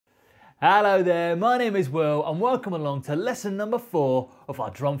Hello there, my name is Will and welcome along to lesson number 4 of our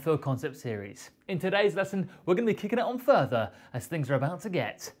drum fill concept series. In today's lesson, we're going to be kicking it on further as things are about to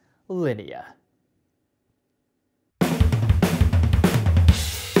get linear.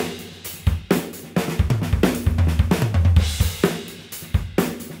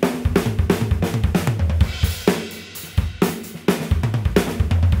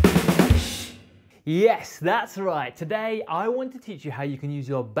 Yes, that's right. Today I want to teach you how you can use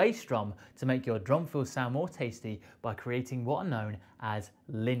your bass drum to make your drum fills sound more tasty by creating what are known as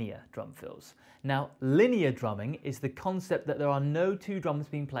linear drum fills. Now, linear drumming is the concept that there are no two drums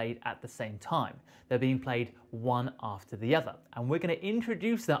being played at the same time. They're being played one after the other. And we're going to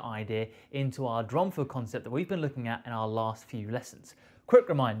introduce that idea into our drum fill concept that we've been looking at in our last few lessons. Quick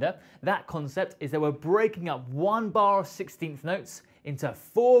reminder, that concept is that we're breaking up one bar of 16th notes into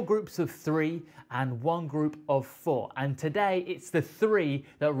 4 groups of 3 and 1 group of 4. And today it's the 3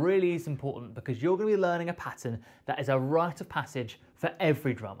 that really is important because you're going to be learning a pattern that is a rite of passage for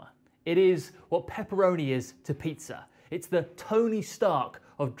every drummer. It is what pepperoni is to pizza. It's the Tony Stark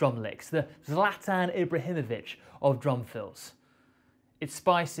of drum licks, the Zlatan Ibrahimovic of drum fills. It's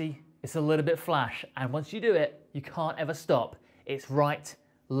spicy, it's a little bit flash, and once you do it, you can't ever stop. It's right,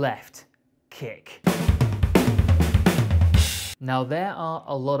 left, kick. Now there are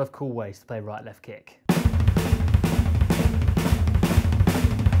a lot of cool ways to play right, left, kick.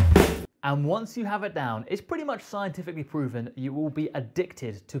 And once you have it down, it's pretty much scientifically proven you will be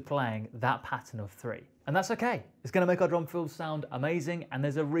addicted to playing that pattern of 3. And that's okay. It's going to make our drum fills sound amazing, and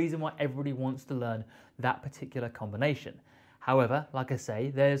there's a reason why everybody wants to learn that particular combination. However, like I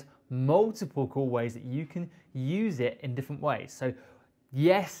say, there's multiple cool ways that you can use it in different ways. So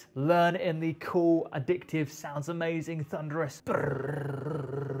yes, learn in the cool, addictive, sounds amazing, thunderous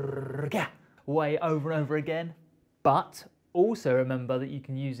way over and over again, but also remember that you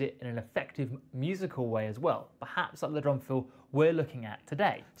can use it in an effective musical way as well, perhaps like the drum fill we're looking at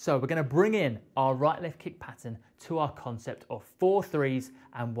today. So we're going to bring in our right left kick pattern to our concept of 4 3s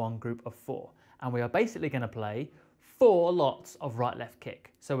and 1 group of 4. And we are basically going to play 4 lots of right left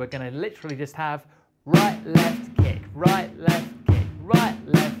kick. So we're going to literally just have right left kick, right left kick, right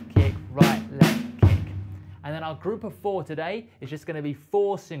left kick, right left kick. And then our group of 4 today is just going to be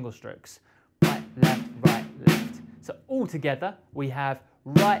 4 single strokes. Right, left, right, left. So all together we have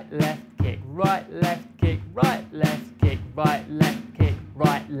right, left kick, right, left kick, right, left kick, right, left kick,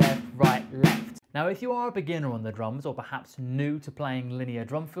 right, left, right, left. Now if you are a beginner on the drums or perhaps new to playing linear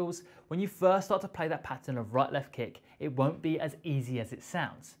drum fills, when you first start to play that pattern of right, left kick, it won't be as easy as it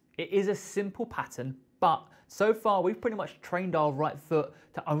sounds. It is a simple pattern, but so far we've pretty much trained our right foot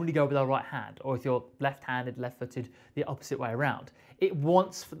to only go with our right hand, or if you're left-handed, left-footed, the opposite way around. It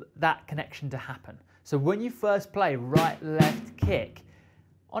wants that connection to happen. So when you first play right, left kick,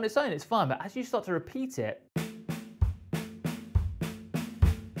 on its own it's fine, but as you start to repeat it,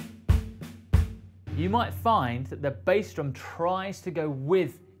 you might find that the bass drum tries to go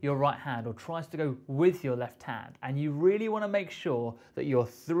with your right hand or tries to go with your left hand, and you really want to make sure that your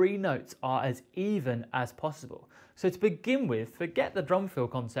 3 notes are as even as possible. So to begin with, forget the drum fill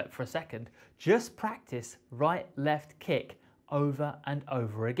concept for a second, just practice right, left kick over and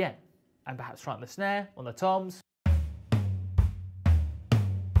over again. And perhaps try on the snare, on the toms.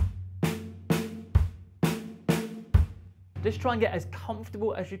 Just try and get as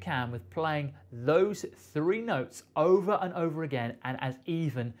comfortable as you can with playing those 3 notes over and over again and as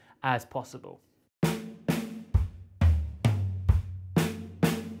even as possible.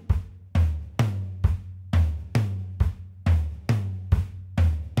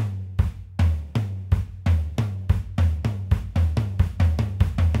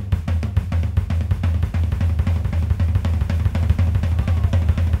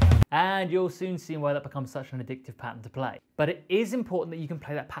 And you'll soon see why that becomes such an addictive pattern to play. But it is important that you can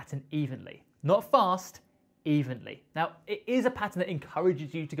play that pattern evenly. Not fast, evenly. Now, it is a pattern that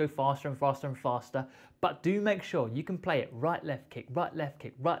encourages you to go faster and faster and faster, but do make sure you can play it right, left kick, right, left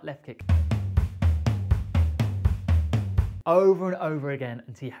kick, right, left kick. Over and over again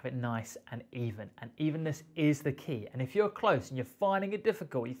until you have it nice and even. And evenness is the key. And if you're close and you're finding it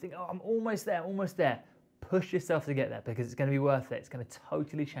difficult, you think, oh, I'm almost there, almost there. Push yourself to get there because it's going to be worth it. It's going to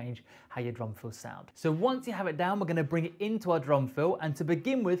totally change how your drum fills sound. So once you have it down, we're going to bring it into our drum fill, and to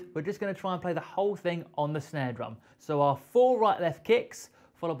begin with, we're just going to try and play the whole thing on the snare drum. So our 4 right left kicks,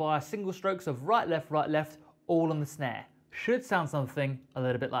 followed by our single strokes of right left, all on the snare. Should sound something a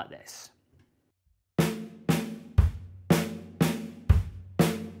little bit like this.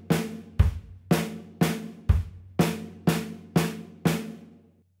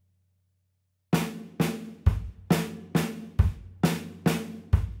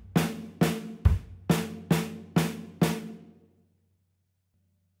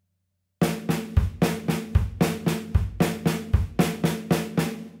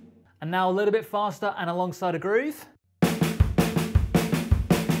 And now a little bit faster and alongside a groove.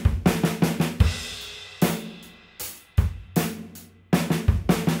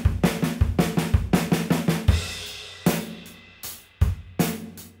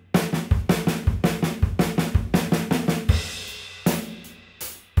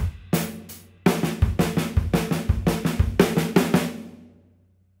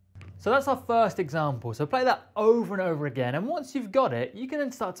 So that's our first example. So play that over and over again. And once you've got it, you can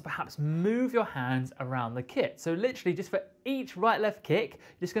then start to perhaps move your hands around the kit. So literally just for each right-left kick,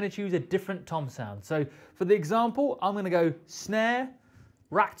 you're just going to choose a different tom sound. So for the example, I'm going to go snare,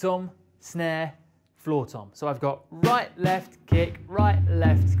 rack tom, snare, floor tom. So I've got right, left, kick, right,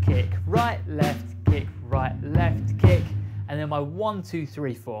 left, kick, right, left, kick, right, left, kick, and then my 1, 2,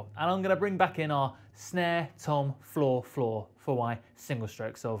 3, 4. And I'm going to bring back in our snare, tom, floor, floor for my single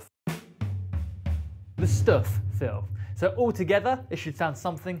strokes of the stuff fill. So all together, it should sound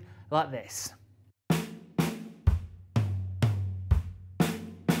something like this.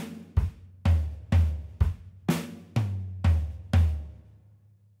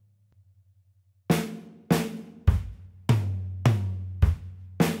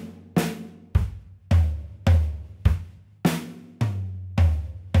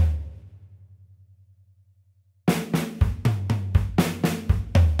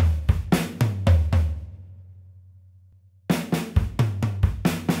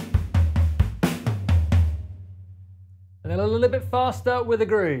 And then a little bit faster with a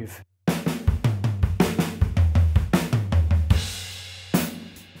groove.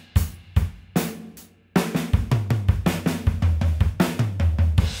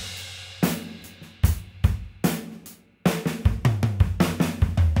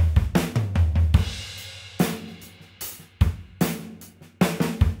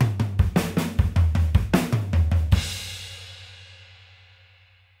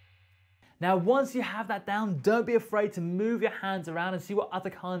 Now, once you have that down, don't be afraid to move your hands around and see what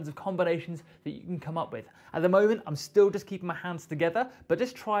other kinds of combinations that you can come up with. At the moment, I'm still just keeping my hands together, but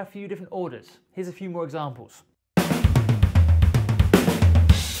just try a few different orders. Here's a few more examples.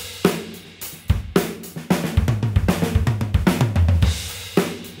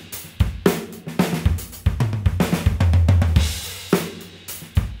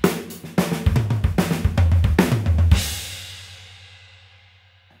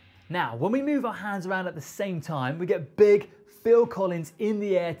 Now, when we move our hands around at the same time, we get big Phil Collins in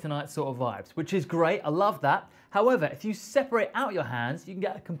the air tonight sort of vibes, which is great, I love that. However, if you separate out your hands, you can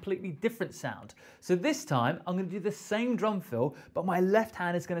get a completely different sound. So this time, I'm going to do the same drum fill, but my left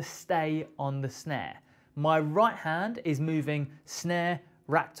hand is going to stay on the snare. My right hand is moving snare,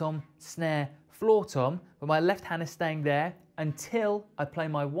 rack tom, snare, floor tom, but my left hand is staying there until I play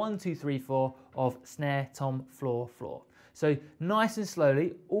my 1, 2, 3, 4 of snare, tom, floor, floor. So nice and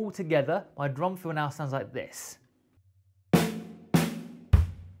slowly, all together, my drum fill now sounds like this.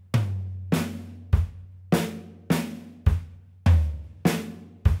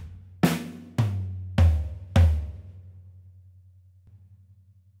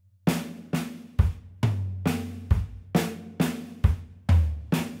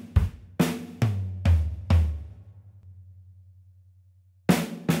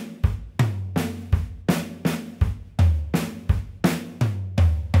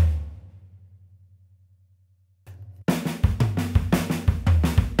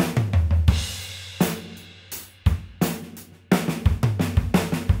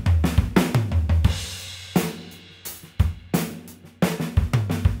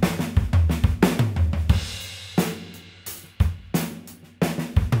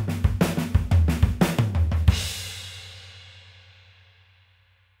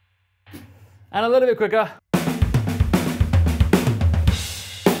 And a little bit quicker.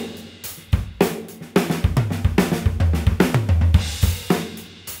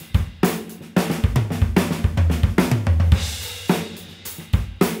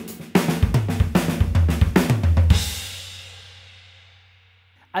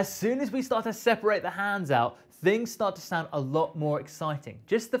 As soon as we start to separate the hands out, things start to sound a lot more exciting.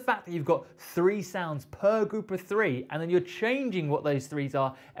 Just the fact that you've got 3 sounds per group of 3 and then you're changing what those 3s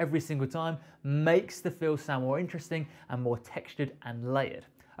are every single time makes the fill sound more interesting and more textured and layered.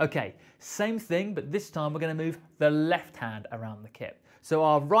 Okay, same thing, but this time we're going to move the left hand around the kit. So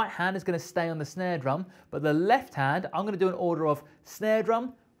our right hand is going to stay on the snare drum, but the left hand, I'm going to do an order of snare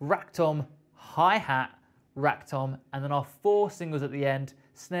drum, rack tom, hi-hat, rack tom, and then our 4 singles at the end,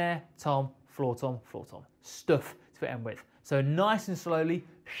 snare, tom, floor tom, floor tom. Stuff to end with. So nice and slowly,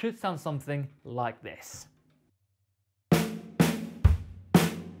 should sound something like this.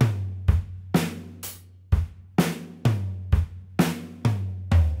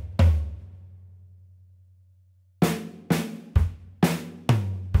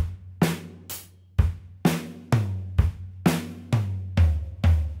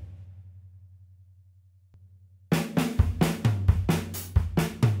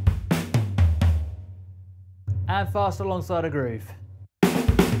 and faster alongside a groove.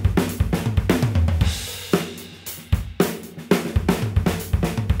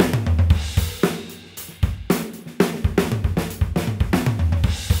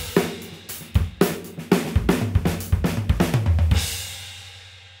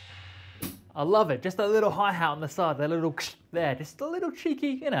 I love it, just a little hi-hat on the side, a little there, just a little cheeky,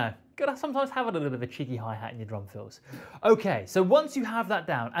 you know, gotta sometimes have a little bit of a cheeky hi-hat in your drum fills. Okay, so once you have that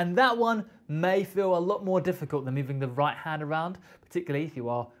down, and that one may feel a lot more difficult than moving the right hand around, particularly if you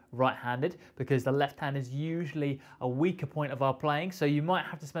are right-handed, because the left hand is usually a weaker point of our playing, so you might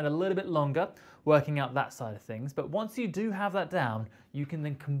have to spend a little bit longer working out that side of things. But once you do have that down, you can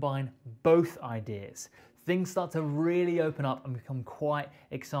then combine both ideas. Things start to really open up and become quite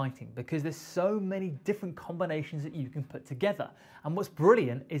exciting because there's so many different combinations that you can put together. And what's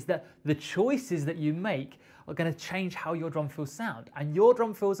brilliant is that the choices that you make are going to change how your drum fills sound. And your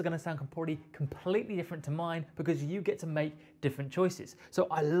drum fills are going to sound probably completely different to mine because you get to make different choices. So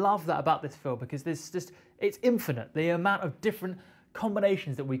I love that about this fill because it's infinite, the amount of different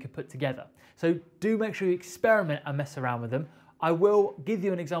combinations that we could put together. So do make sure you experiment and mess around with them. I will give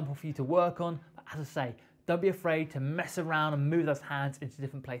you an example for you to work on, but as I say, don't be afraid to mess around and move those hands into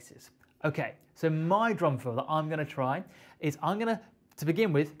different places. Okay, so my drum fill that I'm gonna try is to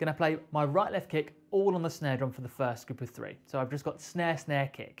begin with, gonna play my right left kick all on the snare drum for the first group of 3. So I've just got snare,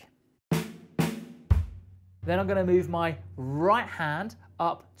 snare, kick. Then I'm gonna move my right hand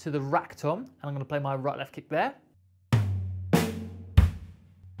up to the rack tom and I'm gonna play my right left kick there.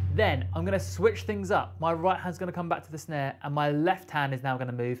 Then I'm going to switch things up. My right hand's going to come back to the snare and my left hand is now going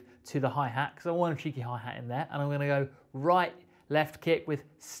to move to the hi-hat because I want a cheeky hi-hat in there, and I'm going to go right, left kick with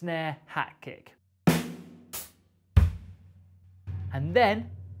snare, hat kick. And then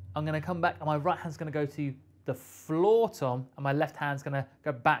I'm going to come back and my right hand's going to go to the floor tom and my left hand's going to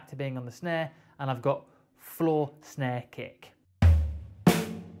go back to being on the snare, and I've got floor, snare, kick.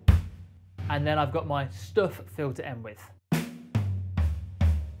 And then I've got my stuff fill to end with.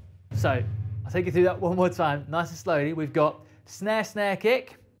 So I'll take you through that one more time, nice and slowly. We've got snare, snare,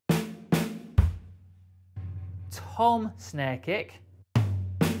 kick, tom, snare, kick,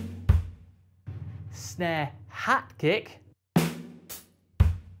 snare, hat kick,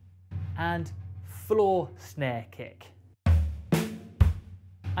 and floor, snare, kick,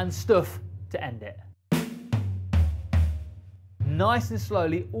 and stuff to end it. Nice and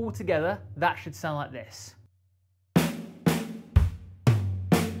slowly, all together, that should sound like this.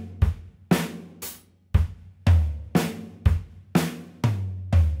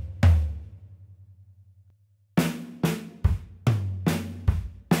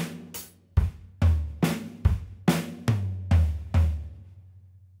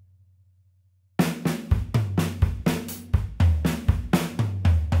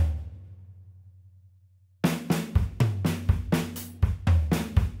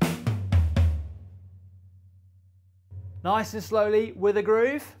 Nice and slowly with a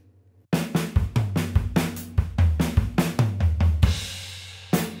groove.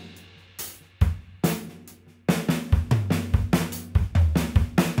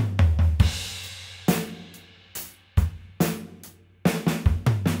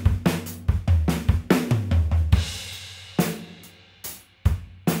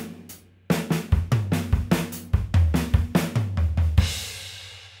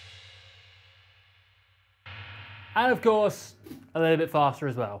 And of course, a little bit faster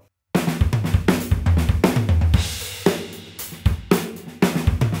as well.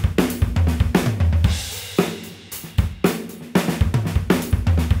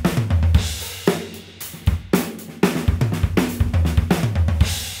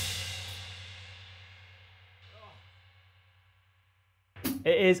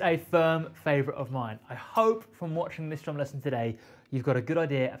 It is a firm favourite of mine. I hope from watching this drum lesson today, you've got a good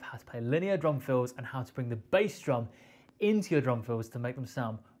idea of how to play linear drum fills and how to bring the bass drum into your drum fills to make them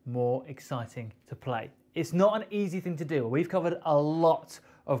sound more exciting to play. It's not an easy thing to do. We've covered a lot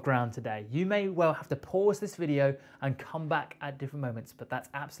of ground today. You may well have to pause this video and come back at different moments, but that's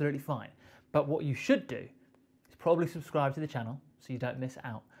absolutely fine. But what you should do is probably subscribe to the channel so you don't miss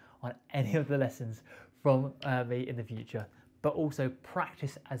out on any of the lessons from me in the future. But also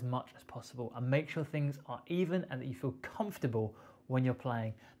practice as much as possible and make sure things are even and that you feel comfortable when you're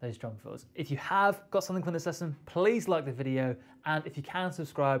playing those drum fills. If you have got something from this lesson, please like the video, and if you can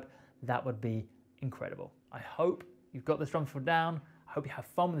subscribe, that would be incredible. I hope you've got this drum fill down. I hope you have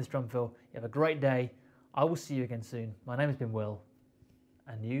fun with this drum fill. You have a great day. I will see you again soon. My name has been Will,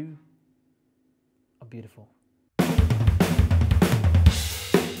 and you are beautiful.